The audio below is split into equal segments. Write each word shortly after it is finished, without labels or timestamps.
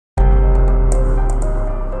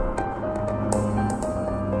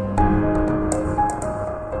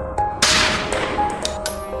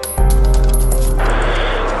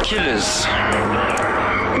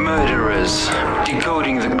Murderers,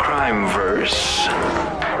 decoding the crime verse.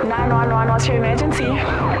 911, what's your emergency?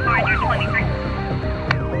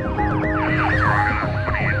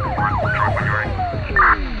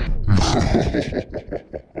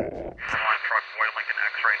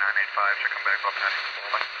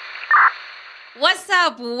 What's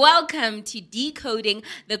up? Welcome to Decoding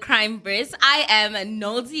the Crime Verse. I am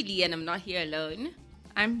Nolzi Lee and I'm not here alone.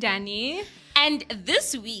 I'm Danny. And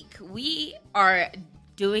this week we are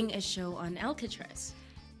doing a show on Alcatraz.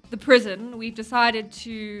 The prison. We've decided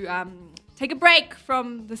to take a break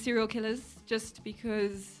from the serial killers just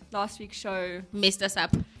because last week's show Messed us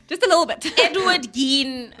up. just a little bit. Edward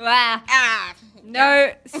Gein.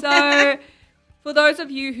 No, so for those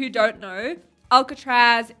of you who don't know,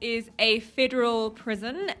 Alcatraz is a federal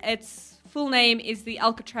prison. Its full name is the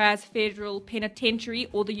Alcatraz Federal Penitentiary,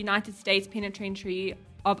 or the United States Penitentiary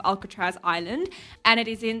of Alcatraz Island, and it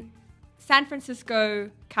is in San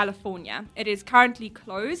Francisco, California. It is currently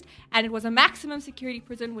closed, and it was a maximum security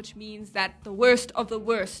prison, which means that the worst of the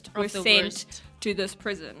worst were sent to this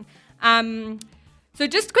prison. So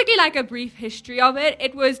just quickly, like a brief history of it,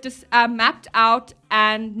 it was just mapped out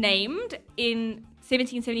and named in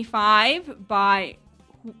 1775 by,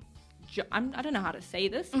 I don't know how to say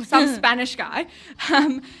this, some Spanish guy.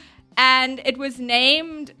 And it was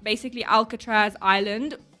named basically Alcatraz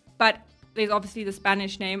Island, but there's obviously the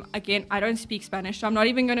Spanish name. Again, I don't speak Spanish, so I'm not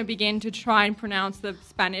even going to begin to try and pronounce the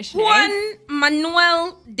Spanish name. Juan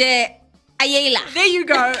Manuel de Ayala. There you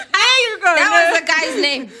go. There you go. That was the guy's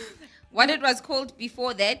name. What it was called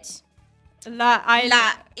before that? La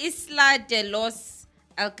Isla de los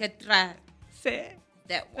Alcatraz.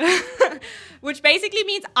 That one. Which basically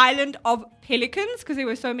means island of pelicans, because there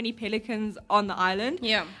were so many pelicans on the island.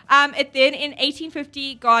 Yeah. It then in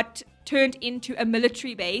 1850 got turned into a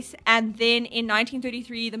military base, and then in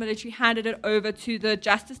 1933 the military handed it over to the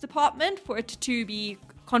Justice Department for it to be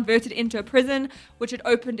converted into a prison, which it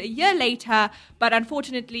opened a year later, but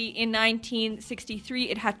unfortunately in 1963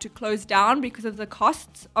 it had to close down because of the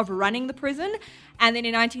costs of running the prison. And then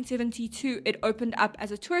in 1972 it opened up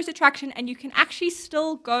as a tourist attraction, and you can actually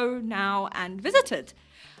still go now and visit it.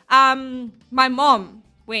 My mom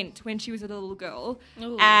went when she was a little girl.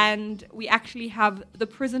 Ooh. And we actually have the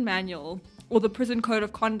prison manual, or the prison code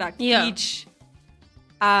of conduct, each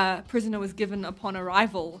prisoner was given upon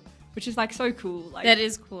arrival, which is like so cool. Like, that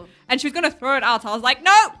is cool. And she was going to throw it out. I was like,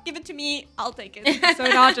 no, give it to me. I'll take it. So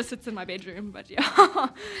now it just sits in my bedroom. But yeah.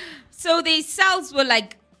 So the cells were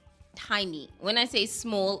like tiny. When I say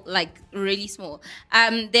small, like really small.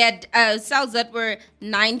 They had cells that were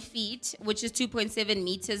 9 feet, which is 2.7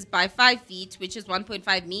 meters, by 5 feet, which is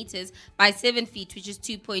 1.5 meters, by 7 feet, which is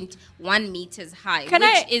 2.1 meters high,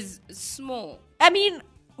 which is small. I mean,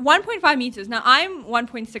 1.5 meters. Now I'm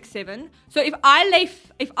 1.67. So if I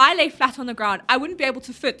lay flat on the ground, I wouldn't be able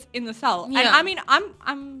to fit in the cell. Yeah. And I mean,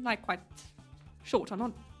 I'm like quite short. I'm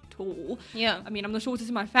not tall. Yeah. I mean, I'm the shortest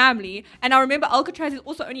in my family. And I remember Alcatraz is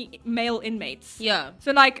also only male inmates. Yeah.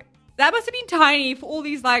 So like that must have been tiny for all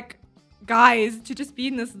these like guys to just be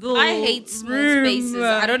in this little I hate small room. Spaces.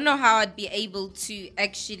 I don't know how I'd be able to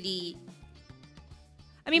actually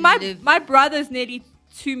I mean, my brother's nearly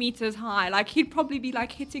 2 meters high. Like he'd probably be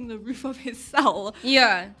like hitting the roof of his cell.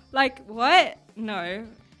 Yeah. Like what? No.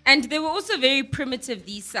 And they were also very primitive,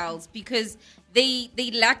 these cells, because they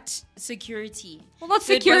lacked security. Well, not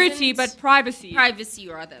security, but privacy. Privacy,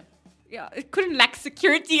 rather. Yeah, it couldn't lack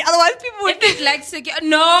security. Otherwise, people would. If it lacked security,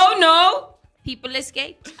 no. People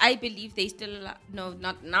escaped. I believe they still alive. No,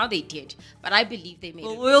 not now. They did, but I believe they made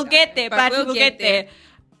it. We'll get there, but we'll get there.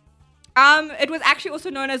 It was actually also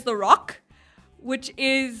known as the Rock, which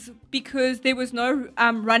is because there was no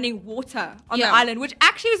running water on the island, which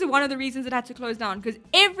actually was one of the reasons it had to close down, because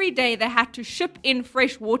every day they had to ship in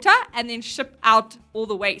fresh water and then ship out all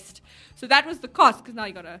the waste. So that was the cost, because now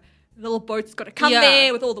you got little boat's got to come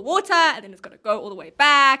there with all the water, and then it's got to go all the way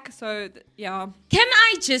back. So, yeah. Can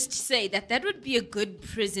I just say that would be a good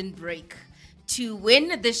prison break, to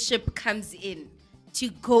when the ship comes in, to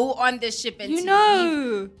go on the ship and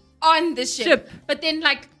leave on the ship. But then,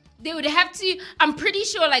 like, they would have to, I'm pretty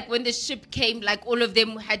sure, like, when the ship came, like, all of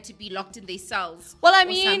them had to be locked in their cells. Well, I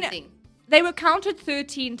mean, they were counted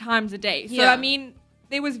 13 times a day. So, I mean,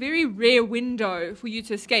 there was very rare window for you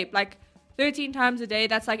to escape. Like, 13 times a day,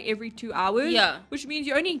 that's like every 2 hours. Yeah. Which means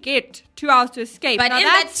you only get 2 hours to escape. But in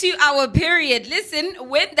that 2 hour period, listen,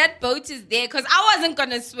 when that boat is there, because I wasn't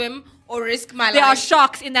going to swim or risk my life. There are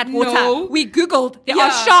sharks in that water. No. We Googled. There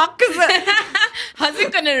are sharks. I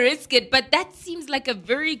wasn't going to risk it. But that seems like a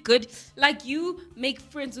very good, like, you make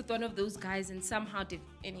friends with one of those guys and somehow,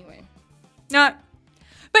 anyway. No.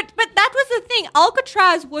 But that was the thing.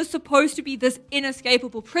 Alcatraz was supposed to be this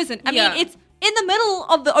inescapable prison. I mean, it's in the middle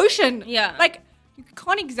of the ocean. Yeah. Like, you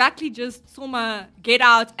can't exactly just get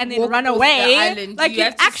out and then Walk run off away. the island. Like, you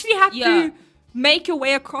have to actually have yeah. to make your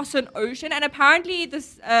way across an ocean. And apparently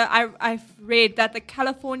this, I've read that the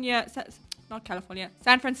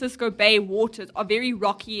San Francisco Bay waters are very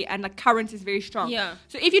rocky and the current is very strong. Yeah.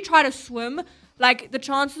 So if you try to swim, like, the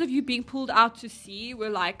chances of you being pulled out to sea were,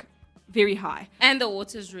 like, very high. And the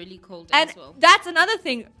water's really cold And as well. that's another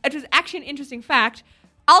thing. It was actually an interesting fact.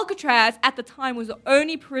 Alcatraz at the time was the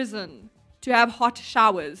only prison to have hot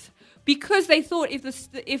showers, because they thought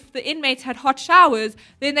if the inmates had hot showers,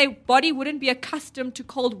 then their body wouldn't be accustomed to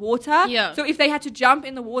cold water. Yeah. So if they had to jump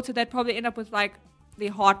in the water, they'd probably end up with, like,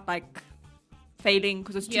 their heart, like, failing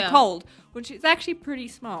because it's too cold, which is actually pretty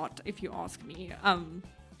smart if you ask me.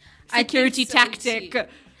 Security tactic. Too.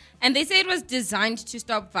 And they say it was designed to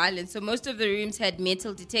stop violence. So most of the rooms had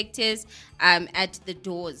metal detectors at the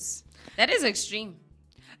doors. That is extreme.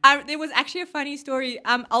 There was actually a funny story.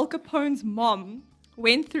 Al Capone's mom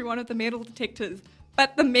went through one of the metal detectors,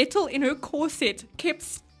 but the metal in her corset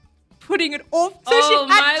kept putting it off, so she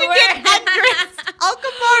had to get undressed. Al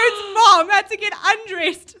Capone's mom had to get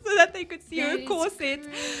undressed so that they could see her corset.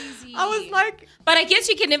 Crazy. I was like, but I guess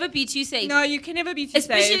you can never be too safe. no, you can never be too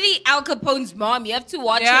Especially safe. Al Capone's mom. You have to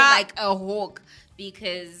watch her like a hawk,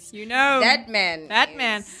 because You know. that man.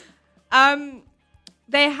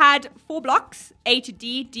 They had 4 blocks, A to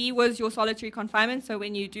D. D was your solitary confinement. So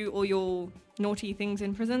when you do all your naughty things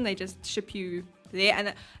in prison, they just ship you there.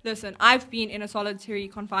 And listen, I've been in a solitary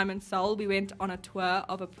confinement cell. We went on a tour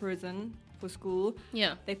of a prison for school.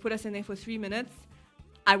 Yeah. They put us in there for 3 minutes.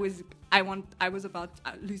 I was about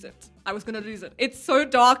to lose it. I was gonna lose it. It's so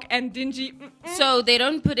dark and dingy. So they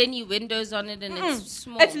don't put any windows on it, and it's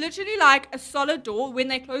small. It's literally like a solid door. When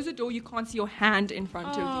they close the door, you can't see your hand in front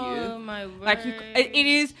of you. Oh my word! Like it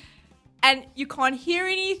is, and you can't hear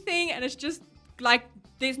anything, and it's just like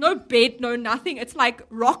there's no bed, no nothing. It's like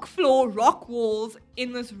rock floor, rock walls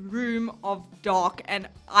in this room of dark, and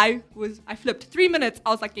I flipped 3 minutes.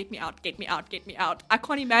 I was like, get me out, get me out, get me out. I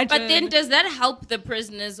can't imagine. But then, does that help the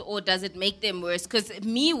prisoners, or does it make them worse? Because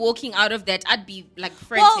me walking out of that, I'd be like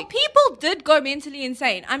frantic. Well, people did go mentally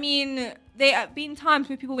insane. I mean, there have been times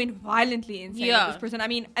where people went violently insane in this prison. I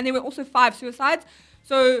mean, and there were also 5 suicides.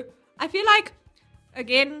 So I feel like,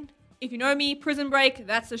 again, if you know me, Prison Break,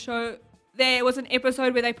 that's the show. There was an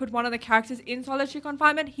episode where they put one of the characters in solitary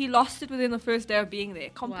confinement. He lost it within the first day of being there.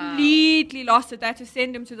 Completely lost it. They had to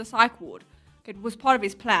send him to the psych ward. It was part of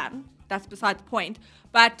his plan. That's beside the point.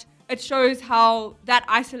 But it shows how that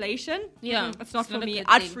isolation, it's not for me.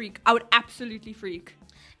 I'd freak. I would absolutely freak.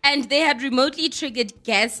 And they had remotely triggered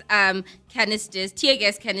gas canisters, tear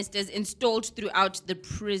gas canisters installed throughout the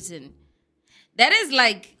prison. That is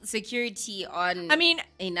like security on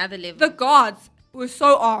another level. The guards were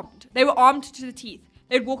so armed. They were armed to the teeth.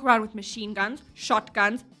 They'd walk around with machine guns,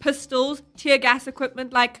 shotguns, pistols, tear gas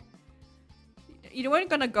equipment. Like, you weren't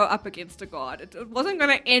going to go up against a guard. It wasn't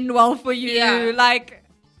going to end well for you. Yeah. Like,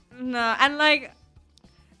 no. And like,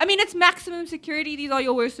 I mean, it's maximum security. These are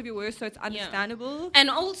your worst of your worst, so it's understandable. Yeah. And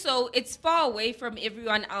also, it's far away from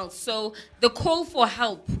everyone else. So the call for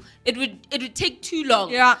help, it would take too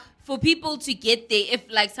long. Yeah. For people to get there if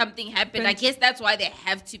like something happened. I guess that's why they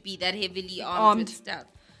have to be that heavily armed with stuff.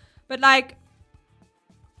 But like,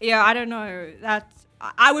 yeah, I don't know.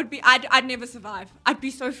 I'd never survive. I'd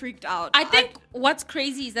be so freaked out. I think what's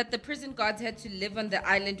crazy is that the prison guards had to live on the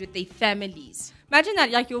island with their families. Imagine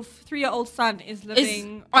that, like, your 3-year-old son is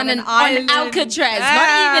living on an island. On Alcatraz.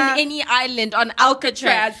 Not even any island, on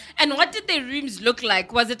Alcatraz. And what did their rooms look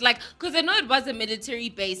like? Was it like, because I know it was a military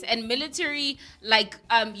base, and military, like,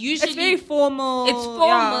 usually... It's very formal. It's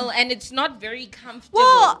formal, and it's not very comfortable.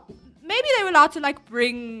 Well, maybe they were allowed to, like,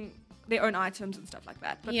 bring their own items and stuff like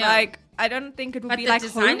that. But, like, I don't think it would be, like,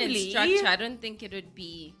 homely. But the design and structure, I don't think it would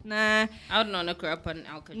be... Nah. I wouldn't want to grow up on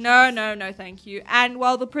Alcatraz. No, thank you. And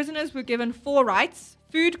while the prisoners were given 4 rights: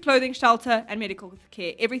 food, clothing, shelter, and medical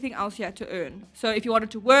care. Everything else you had to earn. So if you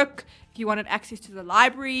wanted to work, if you wanted access to the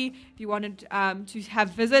library, if you wanted to have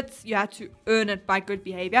visits, you had to earn it by good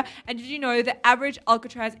behavior. And did you know the average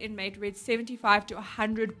Alcatraz inmate read 75 to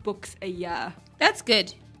 100 books a year? That's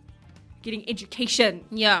good. Getting education.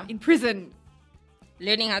 Yeah. In prison.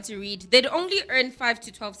 Learning how to read. They'd only earn 5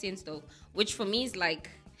 to 12 cents though, which for me is like...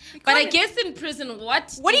 But I guess in prison,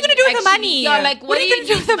 what are you going to do with the money? Yeah, like, what are you going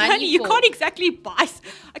to do with the money? You can't exactly buy...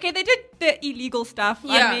 Okay, they did the illegal stuff,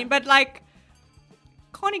 I mean, but like...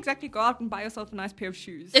 Can't exactly go out and buy yourself a nice pair of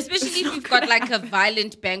shoes. Especially if you've got like a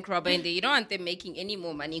violent bank robber in there. You don't want them making any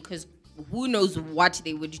more money, because who knows what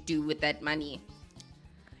they would do with that money.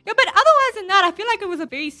 otherwise than that, I feel like it was a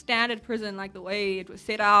very standard prison, like the way it was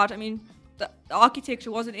set out. I mean, the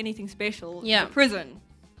architecture wasn't anything special. Yeah. It's a prison.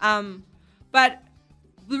 But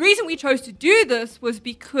the reason we chose to do this was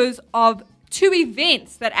because of two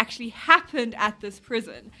events that actually happened at this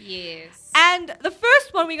prison. Yes. And the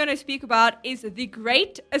first one we're going to speak about is the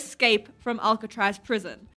Great Escape from Alcatraz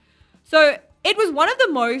Prison. So it was one of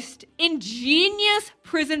the most ingenious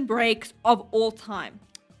prison breaks of all time,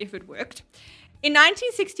 if it worked. In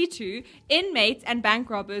 1962, inmates and bank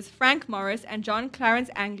robbers Frank Morris and John Clarence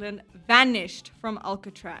Anglin vanished from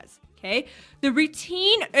Alcatraz. Okay, the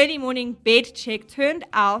routine early morning bed check turned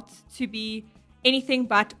out to be anything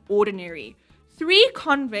but ordinary. 3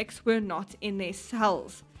 convicts were not in their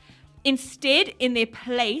cells. Instead, in their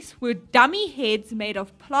place were dummy heads made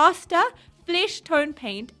of plaster, flesh tone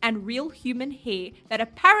paint, and real human hair that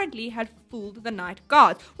apparently had fooled the night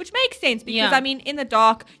guards. Which makes sense because, Yeah. I mean, in the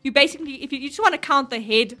dark, you basically, if you just want to count the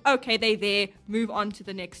head, okay, they're there, move on to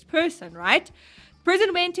the next person, right?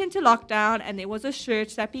 Prison went into lockdown and there was a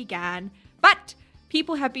search that began, but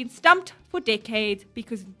people have been stumped for decades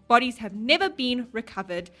because bodies have never been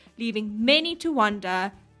recovered, leaving many to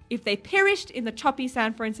wonder if they perished in the choppy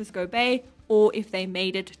San Francisco Bay or if they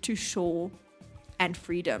made it to shore and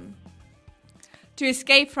freedom. To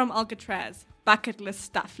escape from Alcatraz, bucket list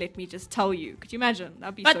stuff, let me just tell you. Could you imagine?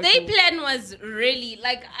 That'd be But so their cool. plan was really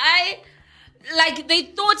they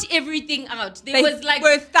thought everything out. They was like,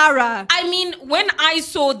 were thorough. I mean, when I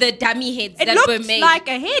saw the dummy heads It that looked were made, like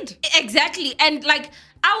a head. exactly, and like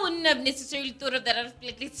I wouldn't have necessarily thought of that. I was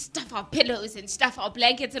like, let's stuff our pillows and stuff our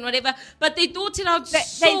blankets and whatever. But they thought it out They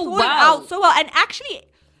so thought well. it out so well. And actually,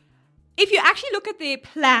 if you actually look at their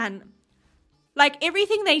plan, like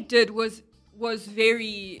everything they did was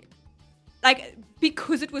very, like,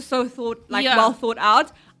 because it was so well thought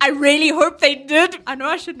out. I really hope they did. I know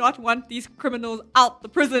I should not want these criminals out the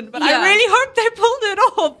prison, but Yeah. I really hope they pulled it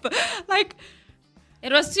off. Like,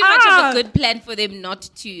 It was too much of a good plan for them not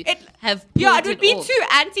to have pulled yeah, it would be off. too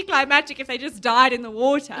anticlimactic if they just died in the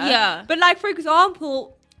water. Yeah. But like, for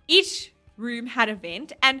example, each room had a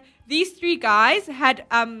vent, and these 3 guys had,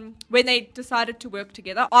 when they decided to work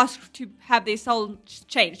together, asked to have their cell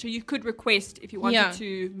changed. So you could request if you wanted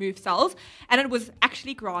to move cells, and it was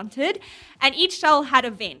actually granted. And each cell had a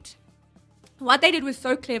vent. What they did was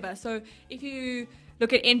so clever. So if you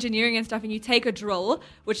look at engineering and stuff and you take a drill,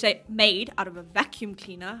 which they made out of a vacuum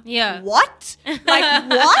cleaner. Yeah. What? Like,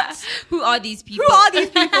 what? Who are these people? Who are these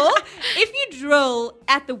people? If you drill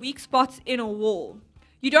at the weak spots in a wall,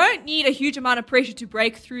 you don't need a huge amount of pressure to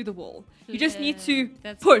break through the wall. You just need to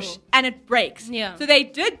that's push cool. and it breaks. Yeah. So they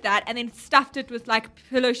did that and then stuffed it with like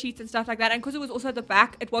pillow sheets and stuff like that. And because it was also at the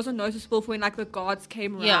back, it wasn't noticeable for when like the guards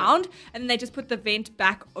came Yeah. around. And then they just put the vent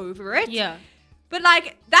back over it. Yeah. But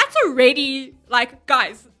like, that's already like,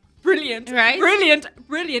 guys, brilliant. Right?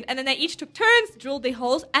 Brilliant. And then they each took turns, drilled their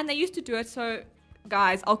holes, and they used to do it so,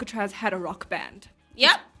 guys, Alcatraz had a rock band.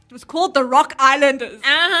 Yep. It was called the Rock Islanders.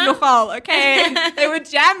 Uh-huh. Nogal, okay? They were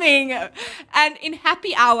jamming. And in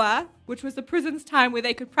happy hour, which was the prison's time where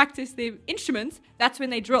they could practice their instruments, that's when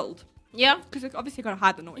they drilled. Yeah. Because they obviously got to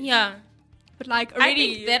hide the noise. Yeah. But like, I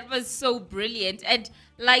already... think that was so brilliant. And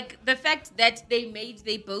like the fact that they made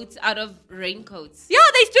their boats out of raincoats. Yeah,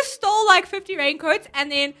 they just stole like 50 raincoats,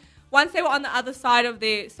 and then once they were on the other side of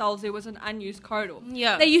their cells, there was an unused corridor.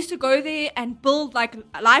 Yeah. They used to go there and build like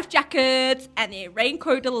life jackets and their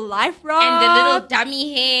raincoat little life rafts. And the little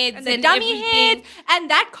dummy heads and the dummy everything. heads. And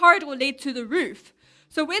that corridor led to the roof.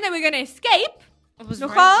 So when they were going to escape, It was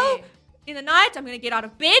Nicole, right there. in the night, I'm going to get out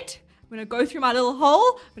of bed. I'm going to go through my little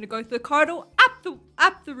hole. I'm going to go through the corridor,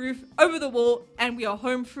 up the roof, over the wall, and we are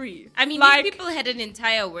home free. I mean, like, these people had an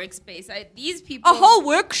entire workspace. These people... a whole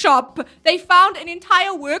workshop. They found an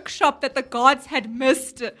entire workshop that the guards had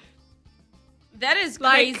missed. That is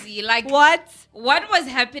Like, crazy. Like, what? What was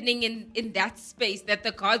happening in that space that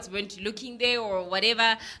the guards weren't looking there or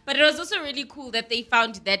whatever? But it was also really cool that they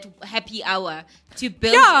found that happy hour to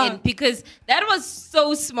build Yeah. in, because that was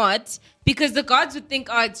so smart, because the guards would think,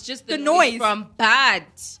 oh, it's just the noise. from bad.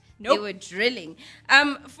 Nope. They were drilling.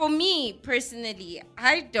 For me, personally,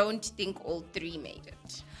 I don't think all 3 made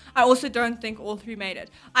it. I also don't think all 3 made it.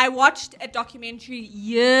 I watched a documentary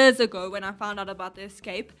years ago when I found out about the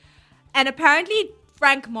escape. And apparently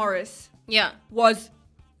Frank Morris Yeah. was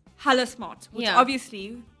hella smart. Which Yeah.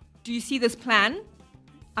 obviously, do you see this plan?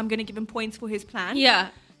 I'm going to give him points for his plan. Yeah.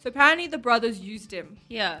 So apparently the brothers used him.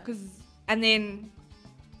 Yeah. And then,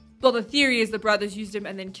 well, the theory is the brothers used him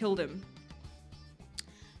and then killed him.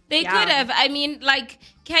 They Yeah. could have. I mean, like,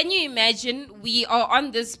 can you imagine we are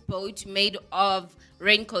on this boat made of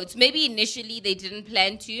raincoats? Maybe initially they didn't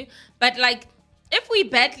plan to, but like, if we're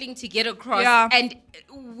battling to get across and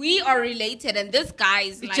we are related and this guy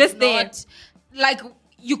is like just not like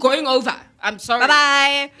you're going over. I'm sorry.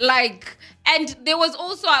 Bye-bye. Like, and there was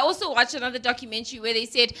also, I also watched another documentary where they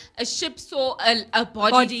said a ship saw a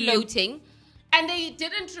body floating and they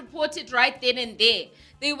didn't report it right then and there.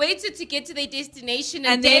 They waited to get to their destination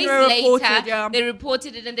and days later they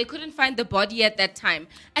reported it and they couldn't find the body at that time.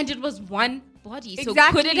 And it was one body. So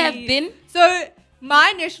could it have been? So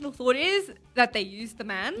my initial thought is that they used the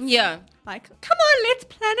man. Yeah. Like, come on, let's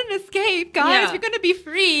plan an escape, guys. Yeah. We're going to be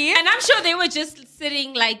free. And I'm sure they were just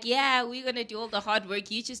sitting like, yeah, we're going to do all the hard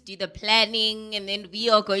work. You just do the planning and then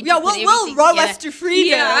we are going to put everything we'll row together. us to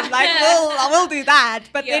freedom. Yeah. Like, we'll do that.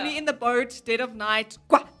 But then in the boat, dead of night,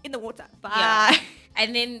 in the water. Bye. Yeah.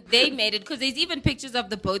 And then they made it because there's even pictures of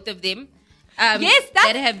the both of them. Yes,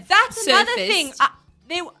 that's another thing.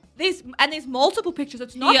 There's multiple pictures.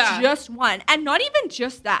 It's not just one. And not even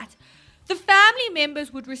just that. The family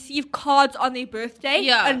members would receive cards on their birthday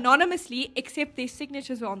anonymously, except their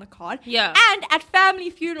signatures were on the card. Yeah. And at family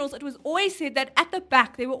funerals, it was always said that at the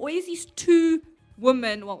back, there were always these two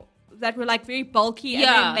women, that were like very bulky and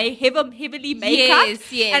then they heavily makeup.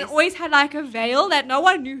 Yes. And always had like a veil that no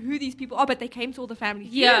one knew who these people are, but they came to all the family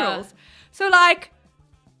funerals. So like,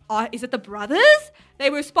 is it the brothers? They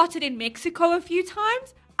were spotted in Mexico a few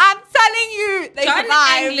times. I'm telling you, they John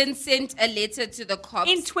survived. Anglin sent a letter to the cops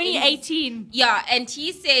In 2018. And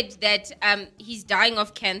he said that he's dying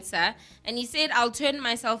of cancer. And he said, I'll turn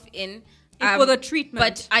myself in. For the treatment.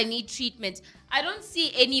 But I need treatment. I don't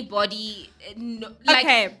see anybody...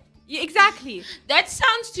 okay. Yeah, exactly. That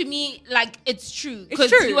sounds to me like it's true. It's true.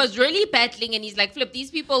 Because he was really battling and he's like, Flip, these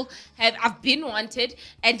people I've been wanted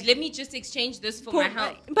and let me just exchange this for my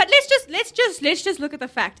health. But let's just look at the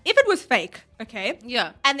fact. If it was fake, okay?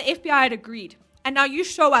 Yeah. And the FBI had agreed, and now you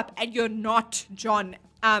show up and you're not John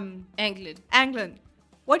Anglin.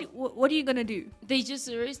 What are you gonna do? They just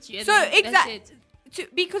arrest you. So exactly.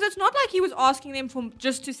 Because it's not like he was asking them for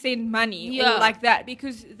just to send money or like that,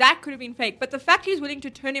 because that could have been fake. But the fact he's willing to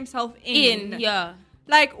turn himself in.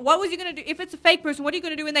 Like, what was he going to do? If it's a fake person, what are you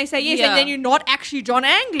going to do when they say yes and then you're not actually John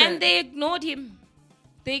Anglin? And they ignored him.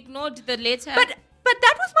 They ignored the letter. But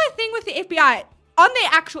that was my thing with the FBI. On their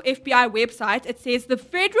actual FBI website, it says the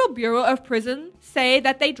Federal Bureau of Prisons say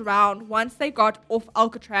that they drowned once they got off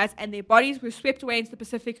Alcatraz and their bodies were swept away into the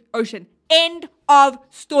Pacific Ocean. End of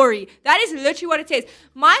story. That is literally what it says.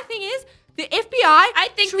 My thing is, the FBI I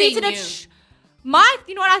think treated they knew. it...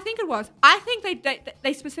 you know what I think it was? I think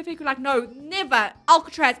they specifically were like, no, never.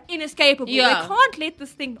 Alcatraz, inescapable. Yeah. They can't let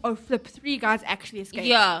this thing, flip, 3 guys actually escape.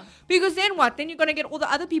 Yeah. Because then what? Then you're going to get all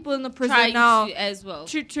the other people in the prison Trying now to as well.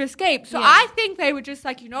 to escape. So I think they were just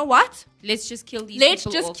like, you know what? Let's just kill these Let's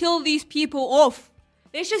people just off. kill these people off.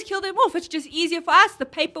 Let's just kill them off. It's just easier for us, the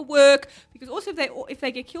paperwork. Because also if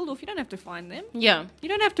they get killed off, you don't have to find them. Yeah. You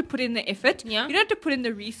don't have to put in the effort. Yeah. You don't have to put in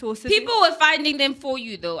the resources. People were finding them for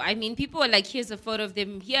you, though. I mean, people were like, here's a photo of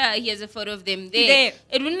them here, here's a photo of them there.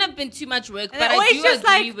 It wouldn't have been too much work, but I do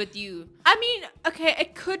agree with you. I mean, okay,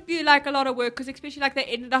 it could be like a lot of work, because especially like they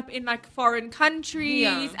ended up in like foreign countries.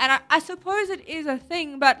 Yeah. And I suppose it is a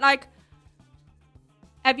thing, but like,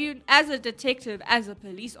 have you, as a detective, as a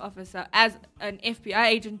police officer, as an FBI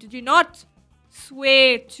agent, did you not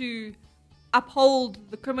swear to uphold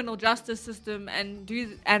the criminal justice system and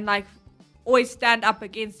like always stand up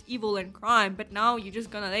against evil and crime? But now you're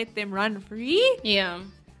just gonna let them run free? Yeah.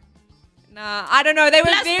 Nah, I don't know. They were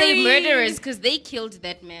Plus, very they're murderers because they killed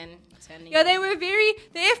that man. Yeah, they were very.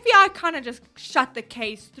 The FBI kind of just shut the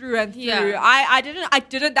case through and through. Yeah. I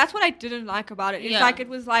didn't. That's what I didn't like about it. It's like it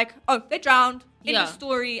was like, oh, they drowned. End of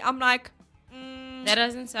story. I'm like, that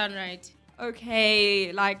doesn't sound right.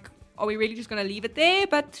 Okay, like, are we really just gonna leave it there?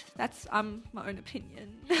 But that's my own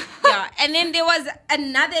opinion. Yeah, and then there was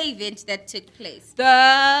another event that took place.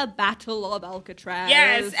 The Battle of Alcatraz.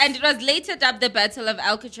 Yes, and it was later dubbed the Battle of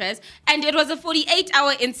Alcatraz, and it was a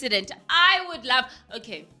 48-hour incident. I would love...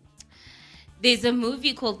 Okay, there's a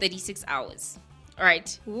movie called 36 Hours,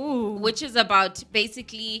 right? Ooh. Which is about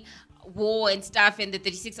basically war and stuff and the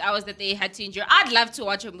 36 hours that they had to endure. I'd love to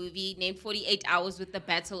watch a movie named 48 Hours with the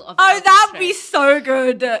Battle of Alcatraz. That'd be so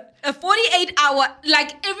good. A 48-hour,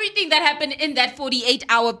 like everything that happened in that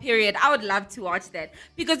 48-hour period, I would love to watch that.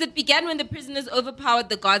 Because it began when the prisoners overpowered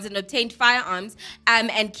the guards and obtained firearms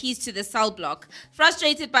and keys to the cell block.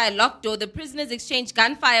 Frustrated by a locked door, the prisoners exchanged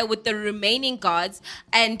gunfire with the remaining guards,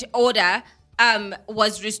 and order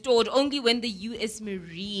was restored only when the U.S.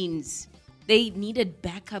 Marines... They needed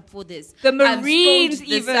backup for this. The Marines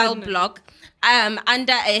stormed the cell block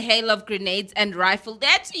under a hail of grenades and rifle. They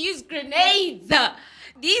had to use grenades.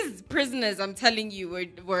 these prisoners, I'm telling you,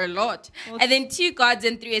 were a lot. And then 2 guards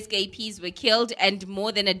and 3 escapees were killed, and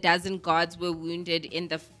more than a dozen guards were wounded in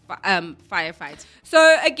the firefight.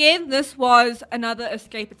 So again, this was another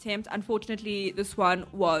escape attempt. Unfortunately, this one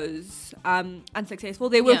was unsuccessful.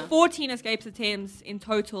 There were 14 escape attempts in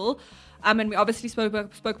total. And we obviously spoke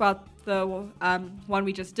about the one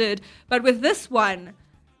we just did. But with this one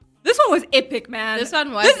was epic, man. This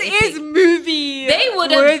one was This epic. is movie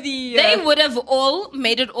worthy. They would have all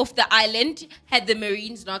made it off the island had the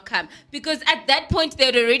Marines not come. Because at that point, they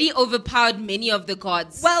had already overpowered many of the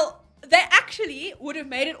guards. Well, they actually would have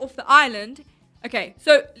made it off the island. Okay,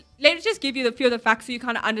 so let's just give you a few of the facts so you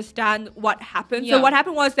kind of understand what happened. Yeah. So what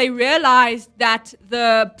happened was they realized that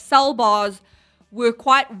the cell bars were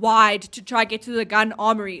quite wide to try get to the gun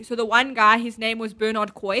armory. So the one guy, his name was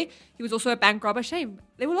Bernard Coy. He was also a bank robber. Shame.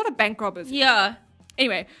 There were a lot of bank robbers. Yeah.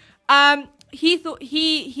 Anyway, he thought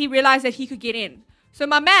he realized that he could get in. So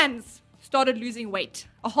my man's started losing weight.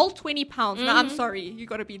 A whole 20 pounds. Now, I'm sorry. You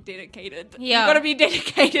got to be dedicated. Yeah. You got to be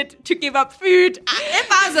dedicated to give up food.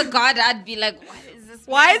 If I was a guard, I'd be like,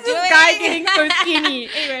 Why is this doing? guy getting so skinny?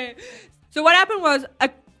 Anyway, so what happened was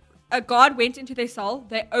a guard went into their cell.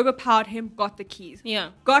 They overpowered him, got the keys.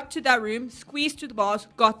 Yeah. Got to that room, squeezed to the bars,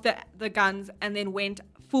 got the guns, and then went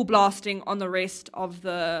full blasting on the rest of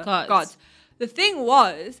the guards. The thing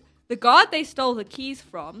was, the guard they stole the keys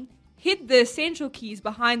from hid the essential keys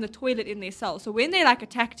behind the toilet in their cell. So when they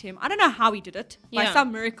attacked him, I don't know how he did it, by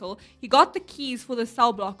some miracle, he got the keys for the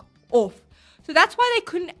cell block off. So that's why they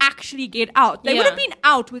couldn't actually get out. They would have been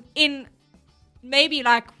out within maybe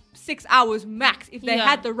 6 hours max if they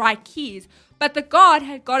had the right keys. But the guard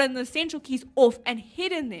had gotten the essential keys off and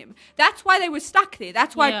hidden them. That's why they were stuck there.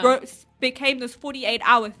 That's why it became this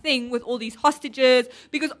 48-hour thing with all these hostages.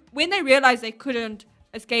 Because when they realized they couldn't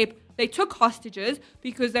escape, they took hostages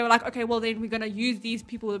because they were like, okay, well, then we're going to use these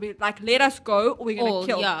people to be like, let us go or we're going to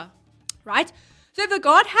kill. Yeah. Right? So if the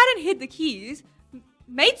guard hadn't hid the keys,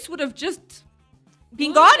 mates would have just been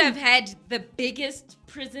We gone. would have had the biggest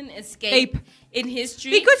prison escape in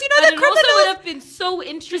history. Because, the but it also criminals would have been so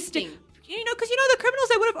interesting. Because the criminals,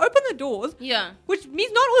 they would have opened the doors. Yeah. Which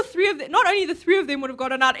means not only the 3 of them would have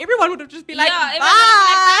gotten out, everyone would have just been like, yeah, bye.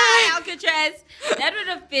 everyone would be like, bye, Alcatraz. That would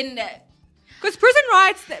have been... Because prison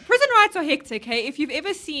riots are hectic, okay? If you've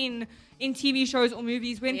ever seen in TV shows or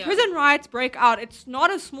movies, when prison riots break out, it's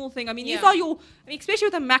not a small thing. I mean, these are especially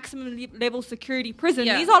with a maximum level security prison,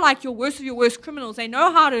 these are like your worst of your worst criminals. They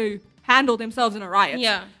know how to handle themselves in a riot.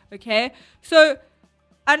 Yeah. Okay? So,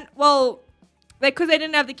 because they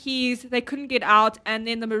didn't have the keys, they couldn't get out, and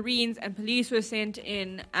then the Marines and police were sent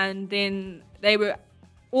in, and then they were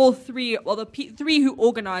all 3, the 3 who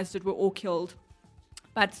organized it were all killed.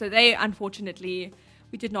 But so they, unfortunately,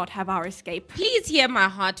 we did not have our escape. Please hear my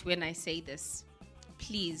heart when I say this.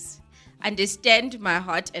 Please understand my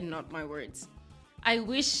heart and not my words. I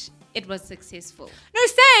wish it was successful. No,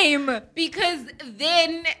 same. Because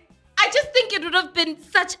then I just think it would have been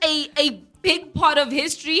such a big part of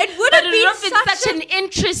history. It would have been such an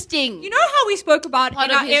interesting. You know how we spoke about part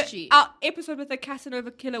in of history. Our episode with the Casanova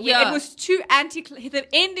killer, where it was too the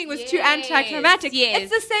ending was too anticlimactic. Yes.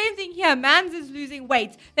 It's the same thing here. Mans is losing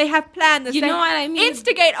weight. They have planned this. You know what I mean?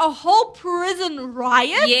 Instigate a whole prison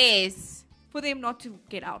riot. Yes. For them not to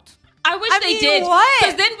get out. I wish they did.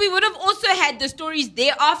 Because then we would have also had the stories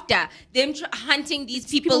thereafter. Them hunting these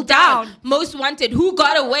people down. Most wanted. Who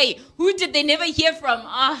got away? Who did they never hear from?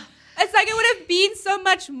 It's like it would have been so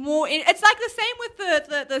much more. It's like the same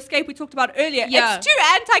with the escape we talked about earlier. Yeah. It's too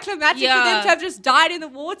anticlimactic for them to have just died in the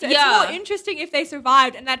water. It's more interesting if they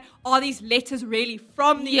survived and that are these letters really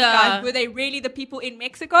from these guys? Were they really the people in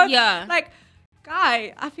Mexico? Yeah. Like,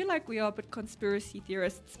 guy, I feel like we are a bit conspiracy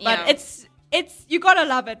theorists, but it's you gotta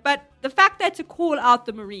love it. But the fact that to call out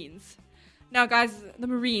the Marines. Now, guys, the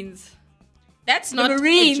Marines. That's not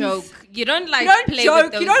Marines. a joke. You don't play joke.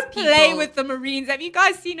 with those You don't people. play with the Marines. Have you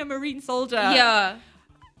guys seen a Marine soldier? Yeah.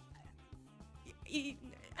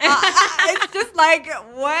 It's just like,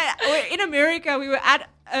 what? In America, we were at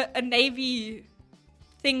a Navy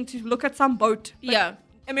thing to look at some boat. Yeah.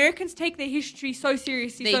 Americans take their history so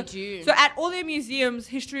seriously. They do. So at all their museums,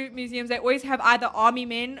 history museums, they always have either army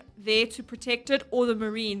men there to protect it or the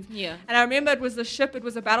Marines. Yeah. And I remember it was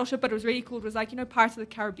a battleship, but it was really cool. It was like, Pirates of the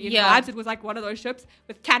Caribbean vibes. It was like one of those ships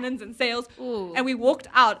with cannons and sails. Ooh. And we walked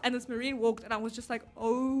out, and this Marine walked, and I was just like,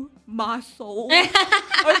 oh my soul.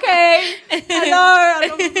 Okay. Hello.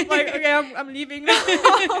 And I was just like, okay, I'm leaving now.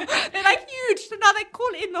 They're like huge. So now they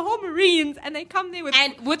call in the whole Marines, and they come there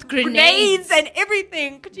with grenades and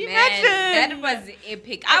everything. Could you imagine? That was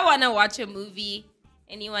epic. I want to watch a movie.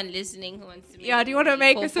 Anyone listening who wants to make do you want to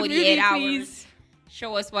make for us a 48 movie, hours? please?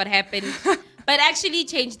 show us what happened. But actually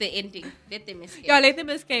change the ending. Let them escape. Yeah, let them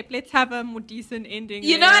escape. Let's have a more decent ending.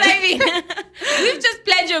 You know what I mean? We've just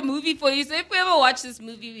planned your movie for you. So if we ever watch this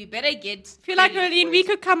movie, we better get... I feel like, Nolene, we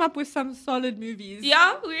could come up with some solid movies.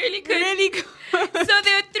 Yeah, we really could. Really good. So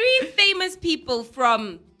there are 3 famous people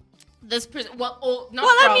from this prison. They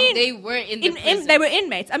were in the prison. They were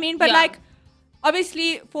inmates. I mean, but like,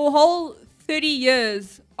 obviously, for a whole 30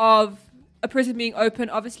 years of a prison being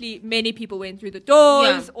open, obviously, many people went through the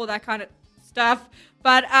doors, all that kind of stuff.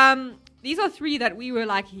 But these are 3 that we were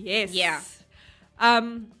like, yes. Yeah.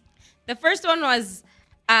 The first one was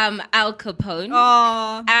Al Capone.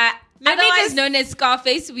 Otherwise known as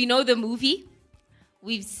Scarface. We know the movie.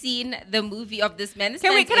 We've seen the movie of this man.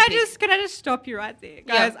 Can I just stop you right there,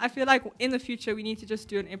 guys? I feel like in the future we need to just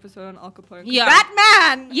do an episode on Al Capone. Yeah, that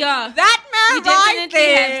man. Yeah, that man. We right definitely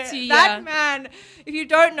there. have to. That man. If you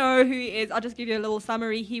don't know who he is, I'll just give you a little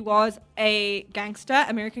summary. He was a gangster,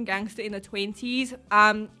 American gangster in the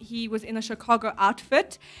 20s. He was in a Chicago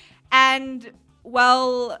outfit, and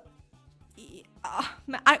I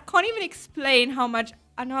can't even explain how much.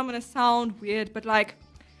 I know I'm gonna sound weird, but like.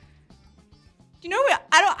 You know,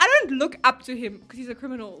 I don't look up to him because he's a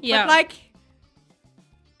criminal. Yeah. But like,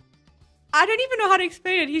 I don't even know how to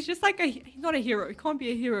explain it. He's just like he's not a hero. He can't be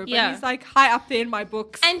a hero. But he's like high up there in my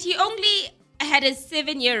books. And he only had a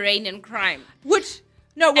 7-year reign in crime.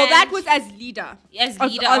 That was as leader. As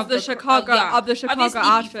leader of the Chicago outfit.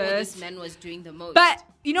 This man was doing the most. But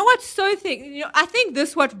you know what's I think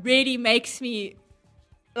this what really makes me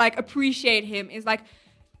like appreciate him is like.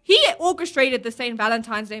 He orchestrated the St.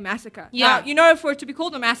 Valentine's Day massacre. Yeah. Now, for it to be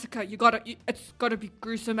called a massacre, it's got to be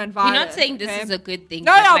gruesome and violent. We're not saying this is a good thing.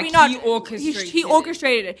 No, we're not. He orchestrated He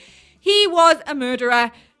orchestrated it. He was a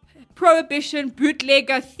murderer, prohibition,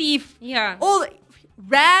 bootlegger, thief. Yeah.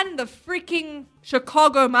 Ran the freaking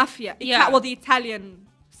Chicago mafia. Yeah. The Italian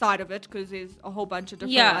side of it, because there's a whole bunch of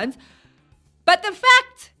different ones. But the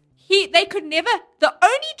fact... the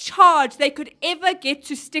only charge they could ever get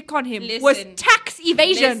to stick on him was tax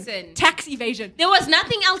evasion. Tax evasion. There was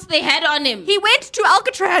nothing else they had on him. He went to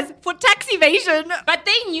Alcatraz for tax evasion. But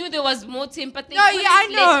they knew there was more to him, but they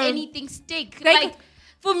couldn't let anything stick.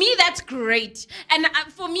 For me, that's great. And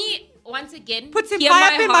for me, once again, puts him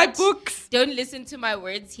high up in my books. Don't listen to my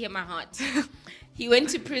words, hear my heart. He went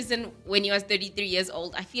to prison when he was 33 years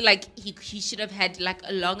old. I feel like he should have had like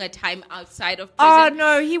a longer time outside of prison. Oh,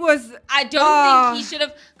 no, he was... I don't think he should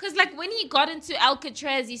have... Because like when he got into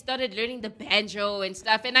Alcatraz, he started learning the banjo and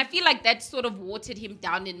stuff. And I feel like that sort of watered him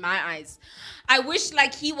down in my eyes. I wish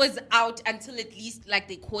like he was out until at least like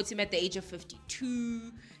they caught him at the age of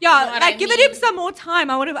 52. Yeah, like give it him some more time.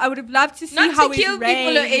 I would have loved to see how he's Not to kill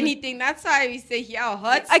people or anything. That's why we say here our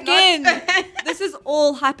hearts. Again, this is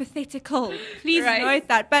all hypothetical. Please note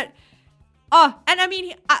that. But and I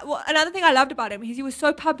mean, another thing I loved about him is he was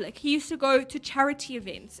so public. He used to go to charity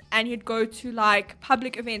events and he'd go to like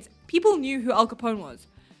public events. People knew who Al Capone was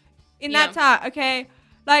in that time. Okay,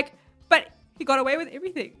 like, but he got away with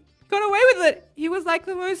everything. He got away with it. He was like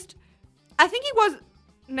the most. I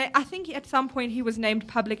think at some point he was named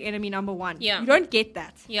public enemy number 1. Yeah. You don't get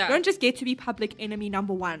that. Yeah. You don't just get to be public enemy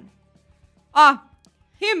number 1.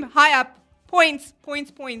 Him high up. Points.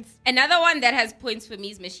 Another one that has points for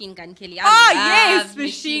me is Machine Gun Kelly. Yes,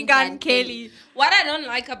 Machine Gun Kelly. What I don't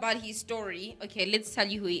like about his story, okay, let's tell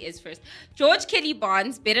you who he is first. George Kelly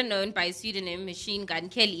Barnes, better known by his pseudonym Machine Gun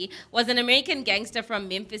Kelly, was an American gangster from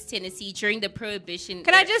Memphis, Tennessee during the Prohibition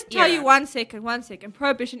Can I just tell you one second?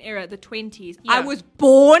 Prohibition era, the 20s. Yeah. I was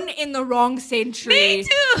born in the wrong century. Me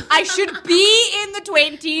too. I should be in the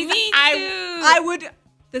 20s. Me too. I would...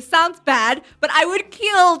 This sounds bad, but I would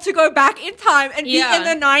kill to go back in time and be in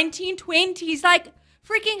the 1920s. Like,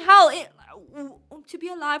 freaking hell. To be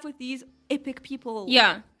alive with these epic people.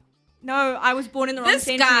 Yeah. No, I was born in the wrong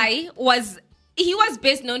century. This guy was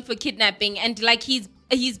best known for kidnapping, and like he's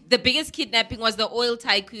the biggest kidnapping was the oil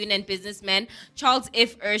tycoon and businessman Charles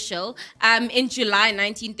F. Urschel in July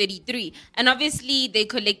 1933. And obviously they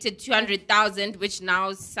collected $200,000, which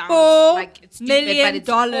now sounds like it's stupid, but it's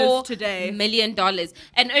 $4 today. $4 million.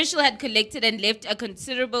 And Urschel had collected and left a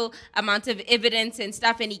considerable amount of evidence and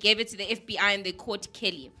stuff, and he gave it to the FBI and they caught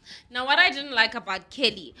Kelly. Now, what I didn't like about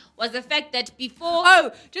Kelly was the fact that before...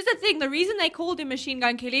 Oh, just a thing. The reason they called him Machine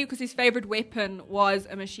Gun Kelly because his favorite weapon was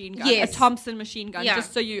a machine gun. Yes. A Thompson machine gun, Yeah.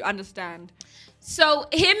 just so you understand. So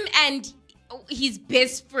him and his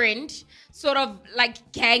best friend, sort of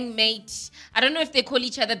like gang mate. I don't know if they call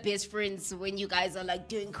each other best friends when you guys are like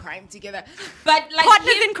doing crime together. But like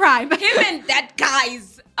Partners in crime. Him and that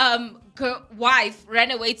guy's wife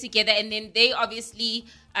ran away together, and then they obviously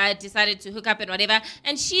decided to hook up and whatever.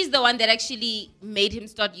 And she's the one that actually made him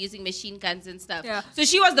start using machine guns and stuff. Yeah. So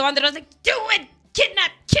she was the one that was like, do it,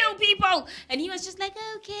 kidnap, kill people. And he was just like,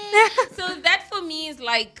 okay. So that for me is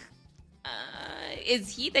like,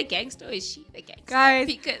 is he the gangster or is she the gangster? Guys,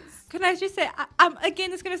 because can I just say,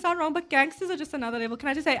 again, it's going to sound wrong, but gangsters are just another level. Can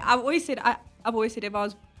I just say, I've always said if I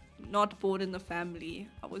was not born in the family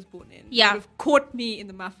I was born in, you would have caught me in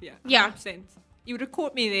the mafia. 100%. Yeah. You would have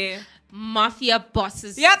caught me there. mafia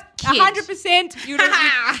bosses. Yep, kid. 100%. You would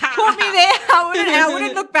have caught me there. I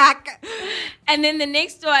wouldn't look back. And then the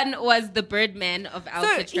next one was the Birdman of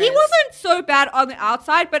Alcatraz. So he wasn't so bad on the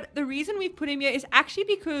outside, but the reason we put him here is actually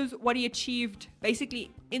because what he achieved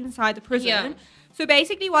basically inside the prison. Yeah. So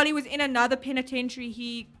basically while he was in another penitentiary,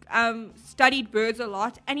 he studied birds a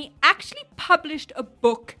lot, and he actually published a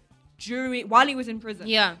book while he was in prison.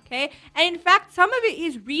 Yeah. Okay. And in fact, some of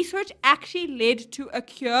his research actually led to a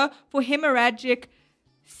cure for hemorrhagic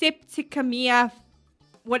septicemia,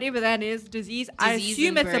 whatever that is, disease. I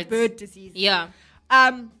assume it's a bird disease. Yeah.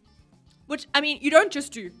 Which, I mean, you don't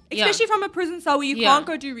just do. Especially from a prison cell where you can't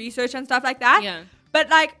go do research and stuff like that. Yeah. But,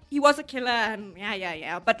 like, he was a killer and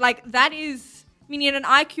But, like, that is... I mean, he had an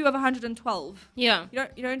IQ of 112. Yeah.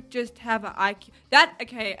 You don't just have an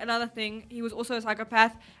IQ. Another thing, he was also a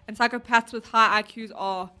psychopath, and psychopaths with high IQs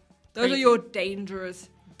are your dangerous.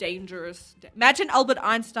 Imagine Albert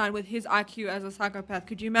Einstein with his IQ as a psychopath.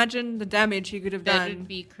 Could you imagine the damage he could have done? That would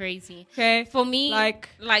be crazy. Okay. For me,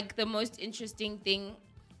 like the most interesting thing,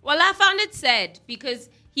 well, I found it sad because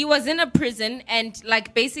he was in a prison, and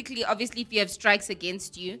like basically, obviously, if you have strikes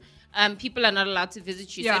against you, people are not allowed to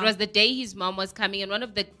visit you. So it was the day his mom was coming, and one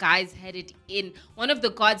of the guards had it in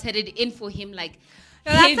for him, like.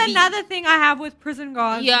 No, that's another thing I have with prison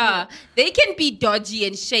guards. Yeah, they can be dodgy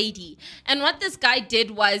and shady. And what this guy did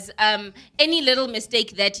was, any little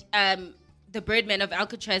mistake that the Birdman of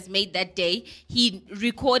Alcatraz made that day, he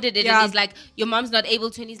recorded it, and he's like, your mom's not able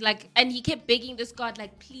to, and he's like, and he kept begging this guard,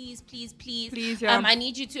 like, please, I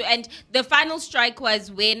need you to. And the final strike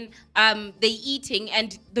was when they eating,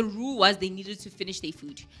 and the rule was they needed to finish their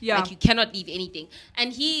food. Yeah. Like, you cannot leave anything.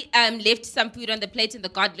 And he left some food on the plate, and the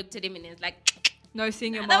guard looked at him and he was like, no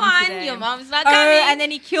seeing your mom mom today. Your mom's not coming. And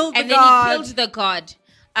then he killed the guard.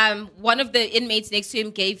 One of the inmates next to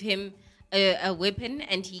him gave him a weapon,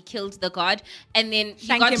 and he killed the guard. And then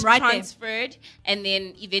he got transferred, and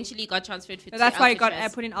then eventually got transferred. So that's why he got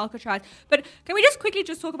put in Alcatraz. But can we just quickly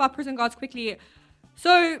talk about prison guards quickly?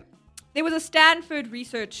 So there was a Stanford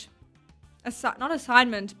research, not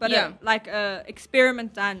assignment, but a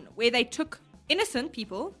experiment done where they took innocent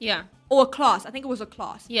people. Yeah. Or a class. I think it was a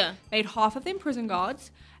class. Yeah. Made half of them prison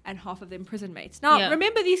guards and half of them prison mates. Now,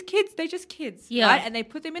 remember these kids, they're just kids. Yeah. Right? And they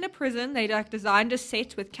put them in a prison. They designed a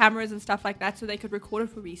set with cameras and stuff like that so they could record it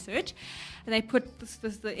for research. And they put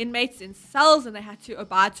the inmates in cells, and they had to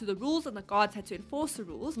abide to the rules, and the guards had to enforce the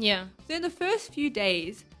rules. Yeah. So in the first few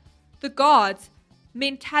days, the guards'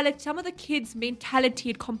 mentality, some of the kids' mentality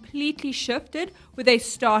had completely shifted, where they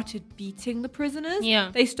started beating the prisoners.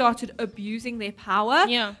 Yeah. They started abusing their power.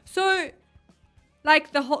 Yeah. So,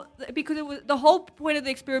 like, the whole point of the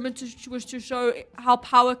experiment was to show how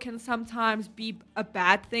power can sometimes be a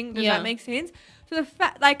bad thing. Does that make sense? So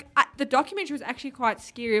the documentary was actually quite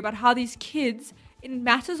scary about how these kids, in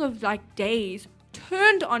matters of like days,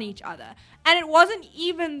 turned on each other. And it wasn't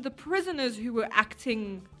even the prisoners who were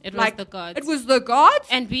acting. It was the guards. It was the guards.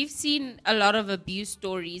 And we've seen a lot of abuse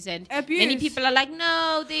stories, and many people are like,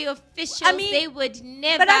 no, they're officials. I mean, they would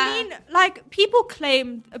never. But I mean, like, people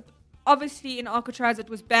claimed, obviously in Alcatraz it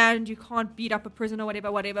was banned, you can't beat up a prisoner,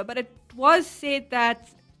 whatever. But it was said that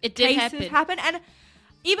it did happen. And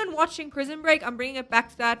even watching Prison Break, I'm bringing it back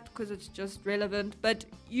to that because it's just relevant. But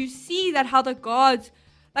you see that how the guards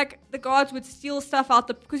would steal stuff out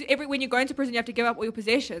because when you go into prison, you have to give up all your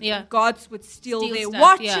possessions. Yeah. And guards would steal their stuff,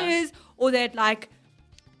 watches, or they'd like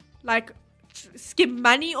skim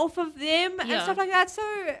money off of them and stuff like that. So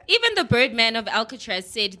even the Birdman of Alcatraz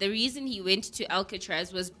said the reason he went to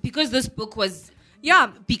Alcatraz was because this book was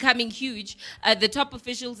becoming huge. The top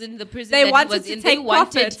officials in the prison they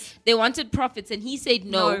wanted profits, and he said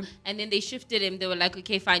no. And then they shifted him. They were like,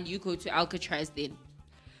 okay, fine, you go to Alcatraz then.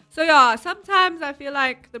 So yeah, sometimes I feel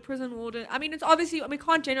like the prison warden, I mean, it's obviously, we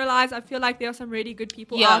can't generalize. I feel like there are some really good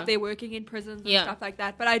people out there working in prisons and stuff like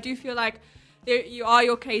that. But I do feel like there are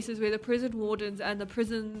your cases where the prison wardens and the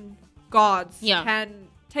prison guards can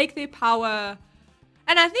take their power.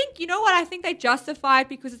 And I think, you know what, I think they justify it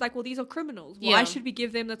because it's like, well, these are criminals. Why should we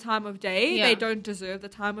give them the time of day? They don't deserve the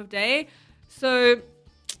time of day. So,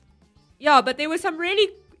 yeah, but there were some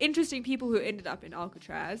really interesting people who ended up in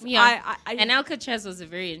Alcatraz. Yeah. And Alcatraz was a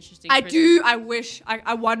very interesting I prison. do. I wish.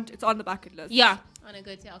 I want. It's on the bucket list. Yeah. I want to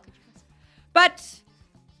go to Alcatraz. But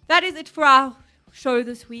that is it for our show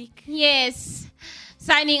this week. Yes.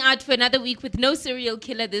 Signing out for another week with no serial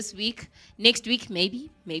killer this week. Next week, maybe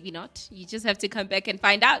not. You just have to come back and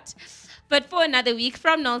find out. But for another week,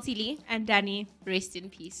 from Nancy Lee And Danny. rest in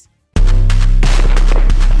peace.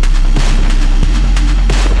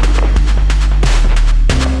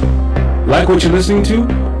 Like what you're listening to?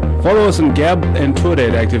 Follow us on Gab and Twitter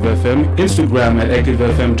at ActiveFM, Instagram at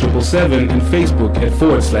ActiveFM777, and Facebook at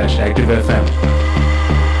 /ActiveFM.